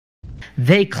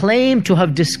They claim to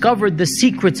have discovered the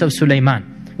secrets of Suleiman.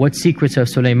 What secrets of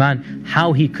Suleiman?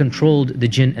 How he controlled the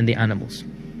jinn and the animals.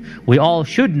 We all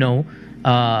should know,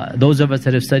 those of us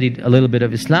that have studied a little bit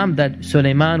of Islam, that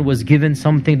Suleiman was given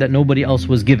something that nobody else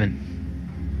was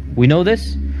given. We know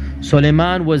this?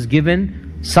 Suleiman was given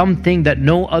something that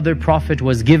no other prophet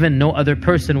was given, no other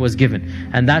person was given.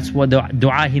 And that's what the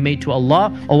dua he made to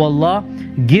Allah. Oh Allah,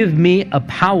 give me a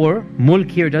power. Mulk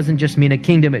here doesn't just mean a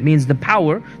kingdom, it means the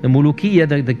power, the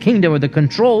mulukiyya, the kingdom or the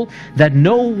control that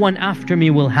no one after me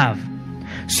will have.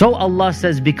 So Allah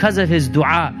says, because of his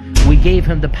dua, we gave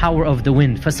him the power of the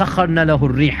wind. فَسَخَّرْنَا لَهُ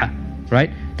الرِّيحَ,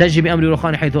 right? تَجْرِي بِأَمْرِ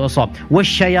رُخَانِ حَيْثُ أَصَابَ.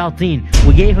 وَالشَّيَاطِينَ,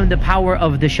 we gave him the power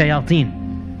of the shayateen.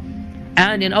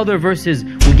 And in other verses,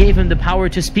 we gave him the power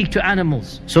to speak to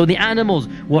animals. So the animals,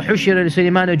 وَحُشِرَ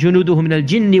لِسُلَيْمَانَ جُنُودُهُ مِنَ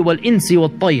الْجِنِّ وَالْإِنسِ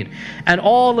وَالطَّيْرِ. And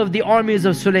all of the armies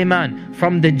of Suleiman,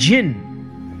 from the jinn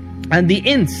and the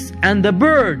ins and the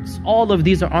birds, all of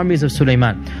these are armies of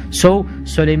Suleiman. So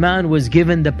Suleiman was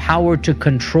given the power to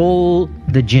control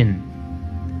the jinn,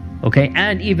 okay,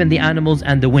 and even the animals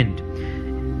and the wind.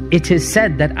 It is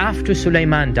said that after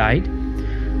Suleiman died,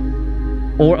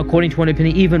 or according to one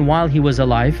opinion, even while he was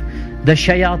alive, the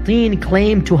shayateen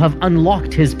claimed to have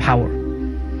unlocked his power.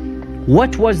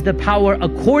 What was the power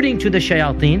according to the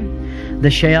shayateen? The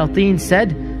shayateen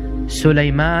said,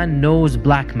 Suleiman knows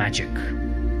black magic.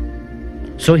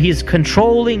 So he's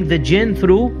controlling the jinn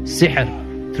through sihr,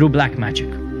 through black magic.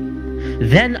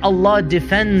 Then Allah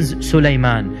defends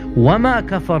Suleiman. وَمَا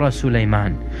كَفَرَ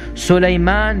سُلَيْمَانَ.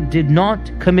 Suleiman did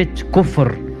not commit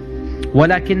kufr.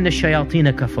 وَلَكِنَّ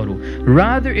الشَّيَاطِينَ كَفَرُوا.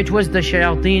 Rather, it was the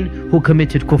shayateen who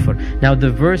committed kufr. Now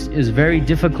the verse is very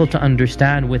difficult to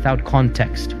understand without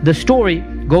context. The story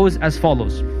goes as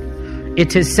follows.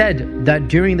 It is said that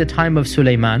during the time of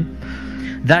Suleiman,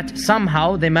 that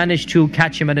somehow they managed to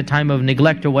catch him at a time of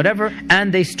neglect or whatever,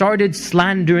 and they started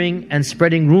slandering and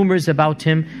spreading rumors about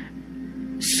him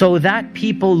so that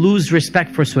people lose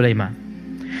respect for Suleiman.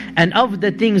 And of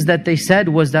the things that they said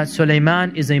was that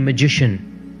Suleiman is a magician,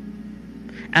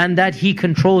 and that he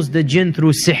controls the jinn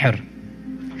through sihr.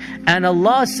 And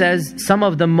Allah says some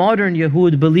of the modern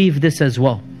Yahud believe this as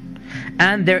well.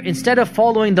 And they're, instead of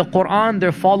following the Quran,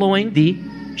 they're following the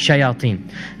shayateen.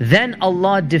 Then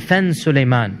Allah defends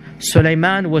Suleiman.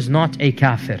 Suleiman was not a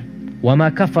kafir.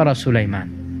 وَمَا كَفَرَ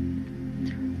سُلَيْمَانَ.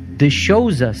 This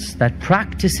shows us that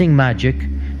practicing magic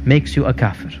makes you a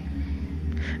kafir.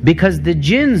 Because the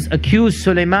jinns accused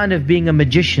Suleiman of being a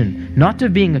magician, not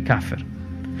of being a kafir.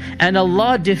 And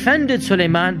Allah defended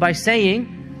Suleiman by saying,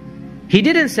 He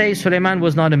didn't say Suleiman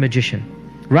was not a magician.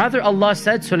 Rather, Allah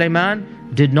said Suleiman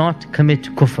did not commit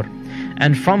kufr.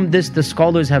 And from this, the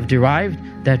scholars have derived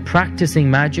that practicing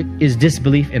magic is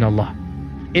disbelief in Allah.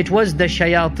 It was the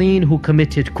shayateen who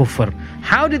committed kufr.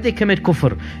 How did they commit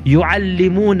kufr?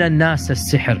 يُعَلِّمُونَ النَّاسَ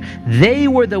السِّحْرِ. They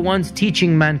were the ones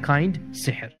teaching mankind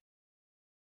sihr.